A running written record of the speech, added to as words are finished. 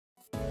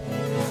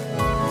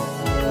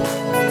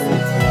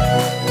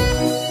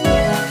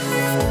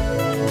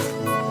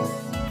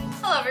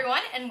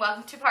and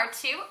welcome to part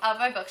 2 of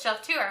my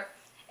bookshelf tour.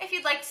 If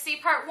you'd like to see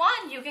part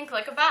 1, you can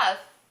click above.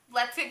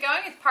 Let's get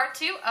going with part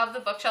 2 of the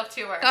bookshelf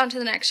tour. On to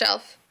the next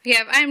shelf. We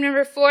have I Am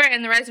Number 4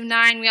 and The Rise of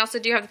 9. We also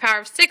do have The Power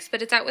of 6,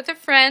 but it's out with a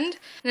friend.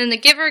 And then The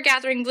Giver,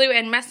 Gathering Blue,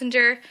 and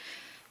Messenger,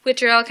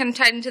 which are all kind of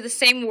tied into the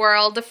same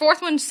world. The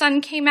fourth one,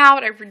 Sun, came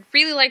out. I would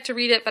really like to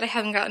read it, but I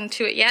haven't gotten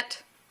to it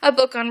yet. A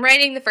book on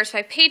writing, the first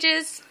 5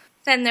 pages.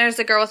 Then there's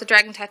The Girl with the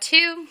Dragon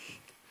Tattoo.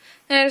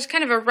 There's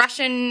kind of a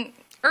Russian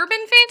urban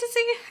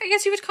fantasy, I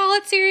guess you would call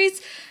it,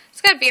 series.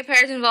 It's got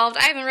vampires involved.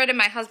 I haven't read it.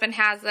 My husband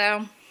has,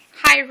 though.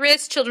 High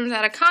Risk, Children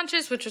Without a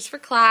Conscience, which was for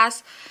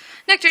class.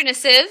 Nectar and a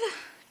Sieve,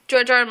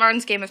 George R. R.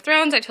 Martin's Game of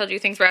Thrones. I told you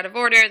things were out of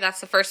order.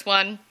 That's the first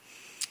one.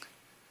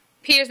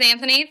 Piers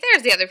Anthony.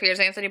 There's the other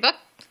Piers Anthony book.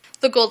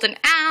 The Golden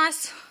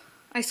Ass.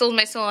 I Sold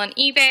My Soul on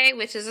eBay,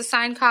 which is a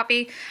signed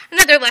copy.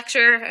 Another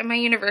lecture at my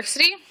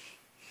university.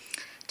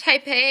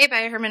 Taipei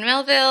by Herman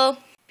Melville.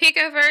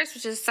 Picoverse,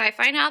 which is a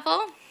sci-fi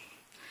novel.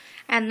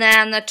 And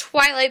then the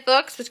Twilight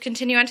books, which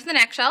continue onto the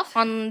next shelf.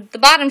 On the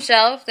bottom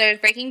shelf, there's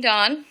Breaking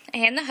Dawn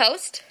and The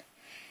Host.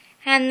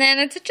 And then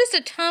it's just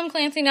a Tom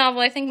Clancy novel.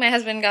 I think my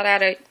husband got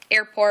out of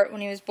airport when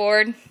he was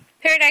bored.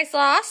 Paradise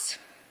Lost,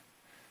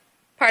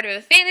 part of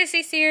a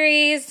fantasy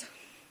series.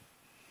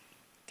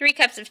 3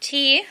 Cups of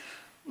Tea,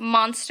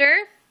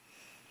 Monster.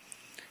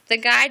 The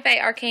Guide by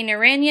R.K.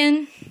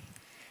 Narayan.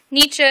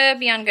 Nietzsche,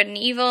 Beyond Good and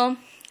Evil.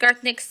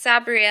 Garth Nix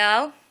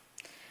Sabriel.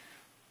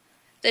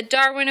 The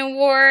Darwin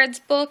Awards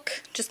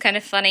book, just kind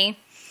of funny.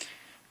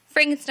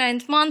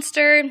 Frankenstein's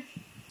Monster,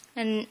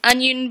 an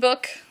Onion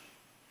book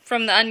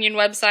from the Onion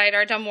website,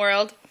 Our Dumb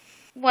World.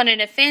 One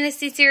in a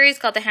fantasy series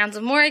called The Hounds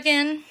of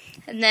Morrigan.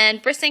 And then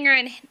Brissinger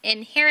and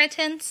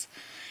Inheritance.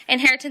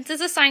 Inheritance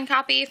is a signed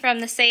copy from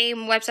the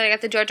same website I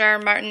got the George R. R.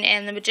 Martin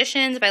and the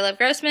Magicians by Lev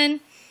Grossman.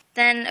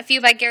 Then a few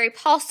by Gary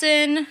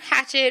Paulson,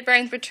 Hatchet,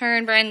 Brian's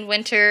Return, Brian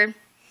Winter.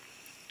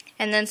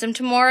 And then some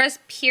Tamora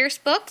Pierce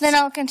books. Then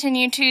I'll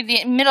continue to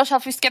the middle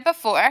shelf we skipped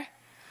before.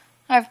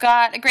 I've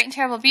got A Great and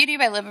Terrible Beauty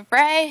by Libba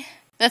Bray.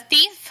 The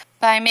Thief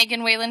by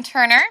Megan Whalen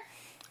Turner.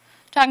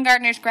 John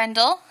Gardner's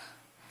Grendel.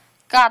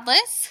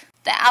 Godless.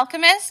 The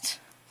Alchemist.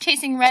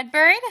 Chasing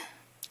Redbird.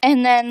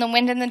 And then The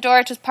Wind in the Door,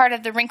 which was part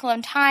of the Wrinkle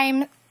in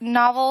Time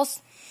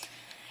novels.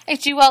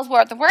 H.G. Wells'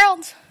 War of the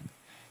Worlds.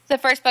 The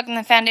first book in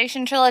the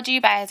Foundation trilogy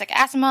by Isaac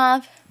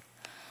Asimov.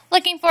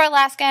 Looking for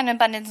Alaska and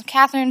Abundance of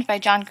Catherine by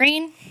John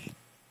Green.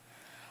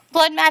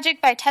 Blood Magic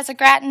by Tessa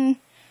Gratton,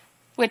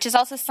 which is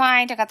also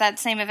signed. I got that at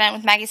the same event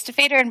with Maggie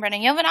Stefader and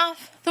Brennan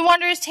Jovanoff. The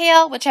Wanderer's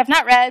Tale, which I've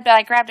not read, but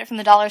I grabbed it from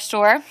the dollar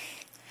store.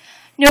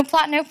 No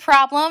Plot, No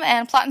Problem,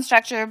 and Plot and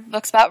Structure,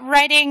 books about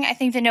writing. I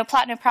think the No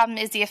Plot, No Problem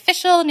is the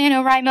official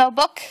NaNoWriMo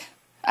book.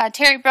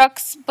 Terry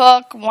Brooks'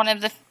 book,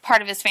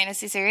 part of his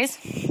fantasy series.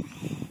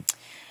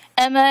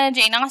 Emma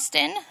Jane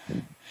Austen.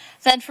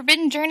 Then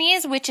Forbidden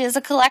Journeys, which is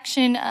a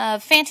collection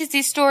of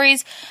fantasy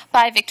stories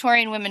by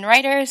Victorian women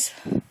writers.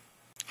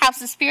 House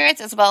of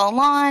Spirits, Isabella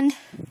Lond.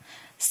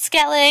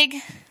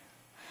 Skellig.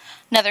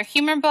 Another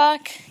humor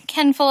book.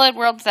 Ken Follett,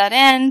 World Without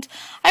End.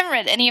 I haven't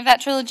read any of that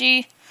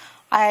trilogy.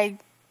 I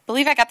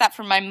believe I got that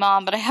from my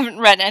mom, but I haven't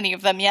read any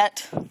of them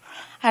yet.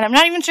 And I'm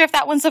not even sure if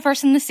that one's the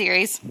first in the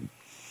series.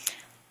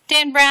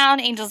 Dan Brown,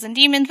 Angels and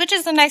Demons, which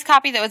is a nice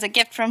copy that was a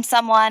gift from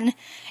someone.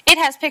 It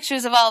has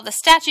pictures of all of the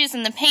statues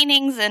and the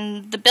paintings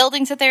and the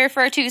buildings that they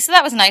refer to, so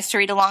that was nice to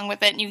read along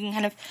with it, and you can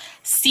kind of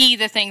see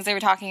the things they were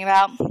talking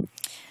about.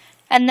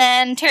 And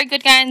then Terry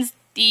Goodkine's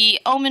The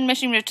Omen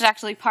Mission, which is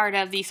actually part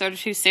of the Sword of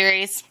Truth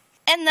series.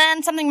 And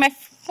then something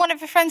one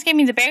of my friends gave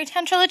me, the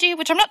Berrytown trilogy,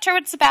 which I'm not sure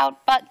what it's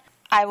about, but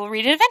I will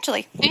read it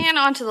eventually. And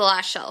on to the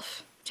last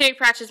shelf. Terry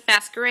Pratchett's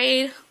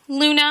Masquerade,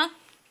 Luna,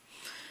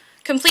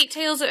 Complete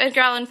Tales of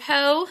Edgar Allan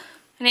Poe,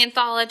 an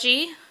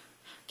anthology,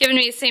 given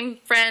to me the same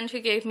friend who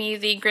gave me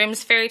the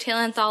Grimm's Fairy Tale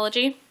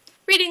anthology.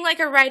 Reading Like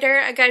a Writer,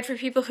 a guide for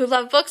people who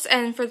love books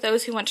and for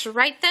those who want to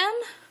write them.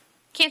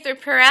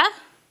 Canthropura,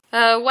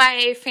 a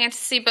YA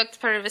fantasy book that's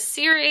part of a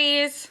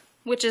series,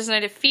 Witch's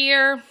Night of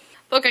Fear,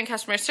 book on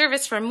customer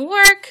service from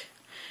work,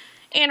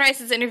 Anne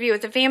Rice's Interview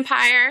with the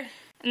Vampire,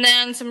 and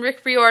then some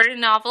Rick Riordan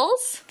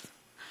novels.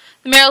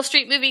 The Meryl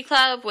Streep Movie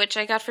Club, which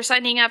I got for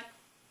signing up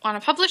on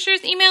a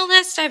publisher's email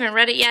list. I haven't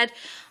read it yet.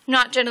 I'm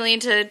not generally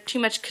into too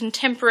much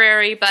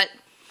contemporary, but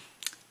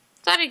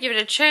thought I'd give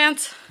it a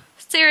chance.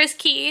 Sarah's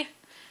Key,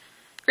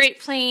 Great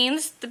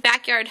Plains, The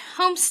Backyard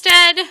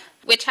Homestead,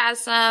 which has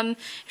some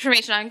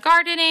information on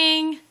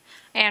gardening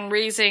and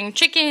raising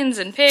chickens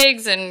and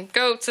pigs and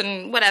goats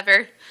and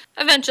whatever.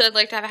 Eventually I'd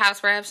like to have a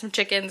house where I have some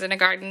chickens and a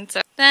garden.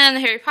 So then the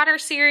Harry Potter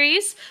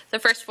series, the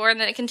first 4, and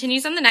then it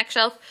continues on the next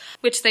shelf,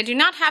 which they do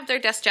not have their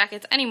dust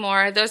jackets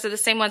anymore. Those are the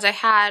same ones I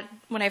had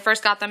when I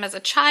first got them as a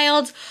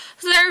child.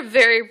 So they're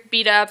very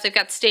beat up, they've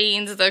got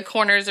stains, the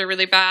corners are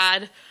really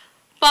bad.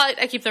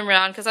 But I keep them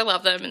around because I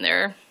love them and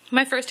they're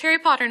my first Harry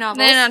Potter novels.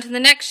 Then on to the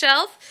next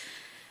shelf,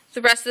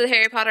 the rest of the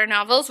Harry Potter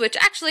novels, which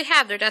actually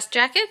have their dust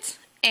jackets,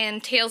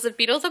 and Tales of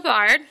Beetle the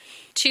Bard.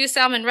 2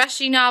 Salman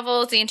Rushdie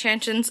novels, The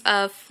Enchantress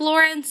of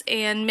Florence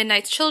and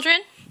Midnight's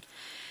Children.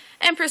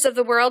 Empress of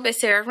the World by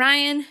Sarah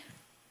Ryan.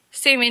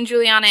 Sammy and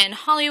Juliana in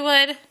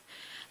Hollywood,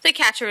 The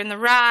Catcher in the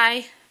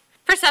Rye,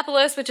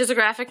 Persepolis, which is a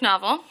graphic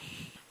novel,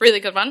 really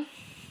good one,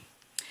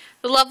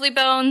 The Lovely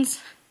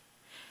Bones,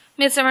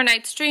 Midsummer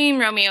Night's Dream,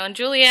 Romeo and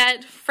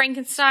Juliet,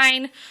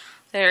 Frankenstein.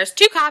 There's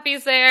 2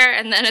 copies there,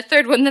 and then a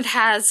third one that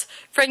has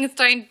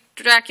Frankenstein,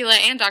 Dracula,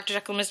 and Dr.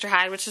 Jekyll and Mr.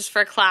 Hyde, which is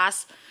for a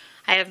class.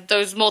 I have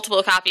those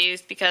multiple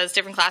copies because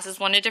different classes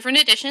wanted different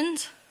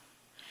editions.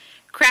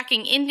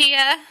 Cracking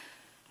India,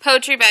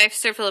 poetry by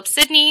Sir Philip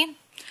Sidney,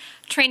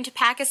 Train to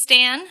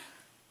Pakistan,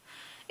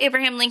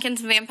 Abraham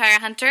Lincoln's Vampire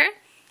Hunter,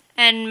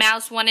 and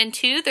Mouse 1 and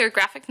 2, they're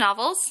graphic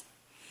novels.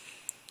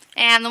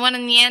 And the one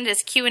in the end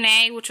is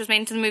Q&A, which was made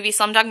into the movie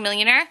Slumdog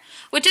Millionaire,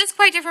 which is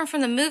quite different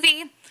from the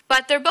movie,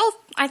 but they're both,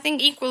 I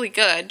think, equally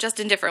good, just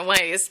in different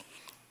ways.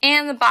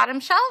 And the bottom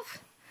shelf,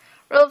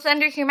 Roll of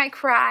Thunder, Hear My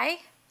Cry,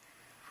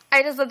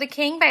 Idols of the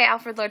King by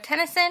Alfred Lord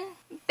Tennyson,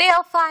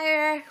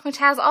 Balefire, which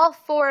has all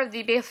 4 of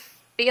the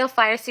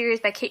Balefire series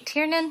by Kate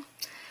Tiernan,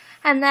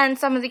 and then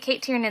some of the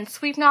Kate Tiernan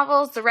sweep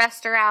novels. The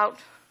rest are out.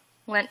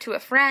 Lent to a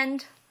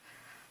Friend,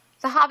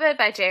 The Hobbit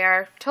by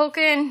J.R.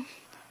 Tolkien,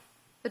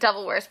 The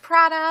Devil Wears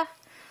Prada,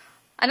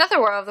 Another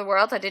War of the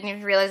Worlds, I didn't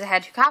even realize I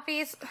had 2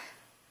 copies,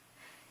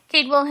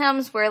 Kate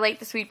Wilhelm's Where Late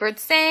the Sweet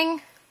Birds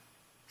Sing,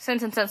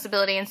 Sense and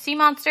Sensibility and Sea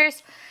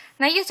Monsters,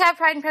 and I used to have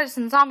Pride and Prejudice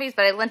and Zombies,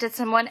 but I lent it to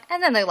someone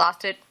and then they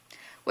lost it,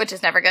 which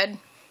is never good.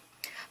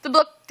 The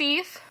Book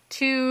Thief,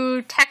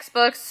 2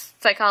 textbooks,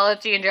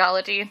 psychology and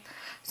geology,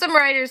 some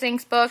Writers'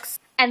 Inc. books,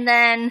 and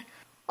then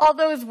all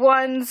those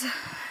ones,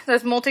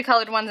 those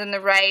multicolored ones on the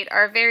right,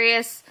 are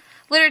various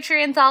literature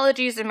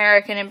anthologies,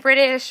 American and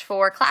British,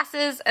 for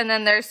classes, and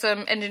then there's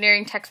some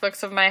engineering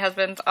textbooks of my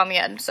husband's on the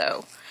end,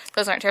 so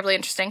those aren't terribly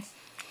interesting,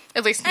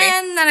 at least to me.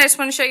 And then I just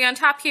want to show you on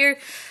top here,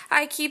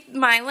 I keep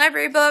my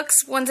library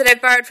books, ones that I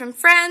borrowed from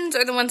friends,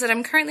 or the ones that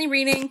I'm currently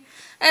reading,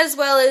 as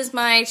well as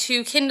my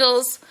 2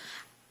 Kindles.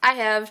 I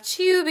have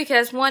 2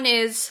 because one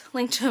is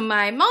linked to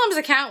my mom's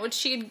account, which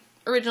she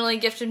originally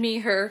gifted me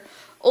her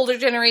older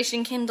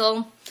generation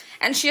Kindle,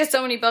 and she has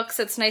so many books,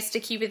 it's nice to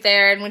keep it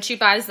there, and when she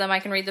buys them I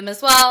can read them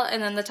as well.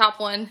 And then the top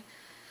one,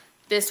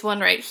 this one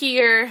right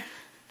here,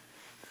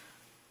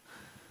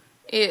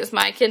 is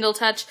my Kindle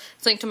Touch.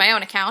 It's linked to my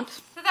own account.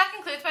 So that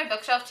concludes my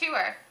bookshelf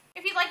tour.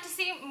 If you'd like to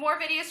see more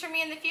videos from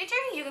me in the future,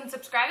 you can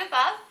subscribe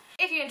above.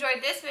 If you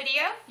enjoyed this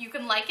video, you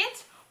can like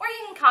it, or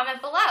you can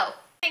comment below.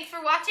 Thanks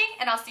for watching,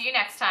 and I'll see you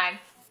next time.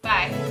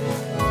 Bye.